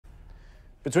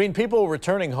Between people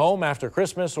returning home after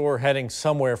Christmas or heading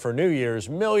somewhere for New Year's,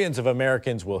 millions of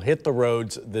Americans will hit the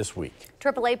roads this week.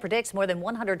 AAA predicts more than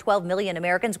 112 million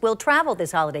Americans will travel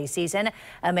this holiday season.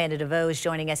 Amanda DeVoe is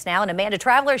joining us now. And Amanda,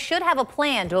 travelers should have a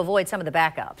plan to avoid some of the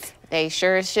backups. They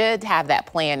sure should have that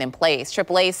plan in place.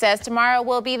 AAA says tomorrow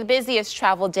will be the busiest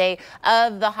travel day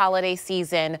of the holiday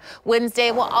season. Wednesday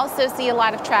will also see a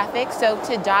lot of traffic, so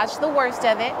to dodge the worst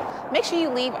of it, make sure you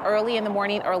leave early in the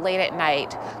morning or late at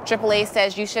night. AAA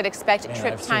says you should expect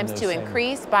trip times to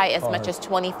increase by as much as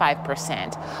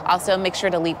 25%. Also, make sure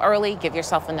to leave early, give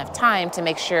yourself enough time to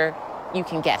make sure you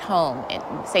can get home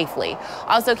safely.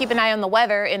 Also, keep an eye on the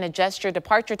weather and adjust your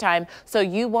departure time so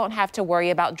you won't have to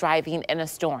worry about driving in a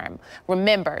storm.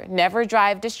 Remember, never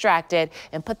drive distracted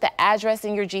and put the address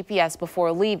in your GPS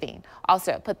before leaving.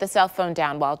 Also, put the cell phone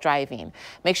down while driving.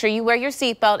 Make sure you wear your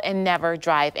seatbelt and never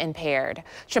drive impaired.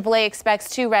 AAA expects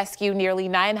to rescue nearly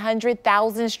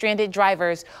 900,000 stranded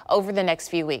drivers over the next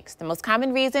few weeks. The most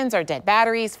common reasons are dead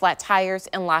batteries, flat tires,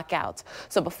 and lockouts.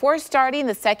 So before starting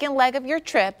the second leg of your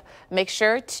trip, make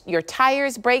sure your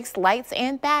tires, brakes, lights,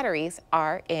 and batteries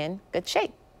are in good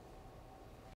shape.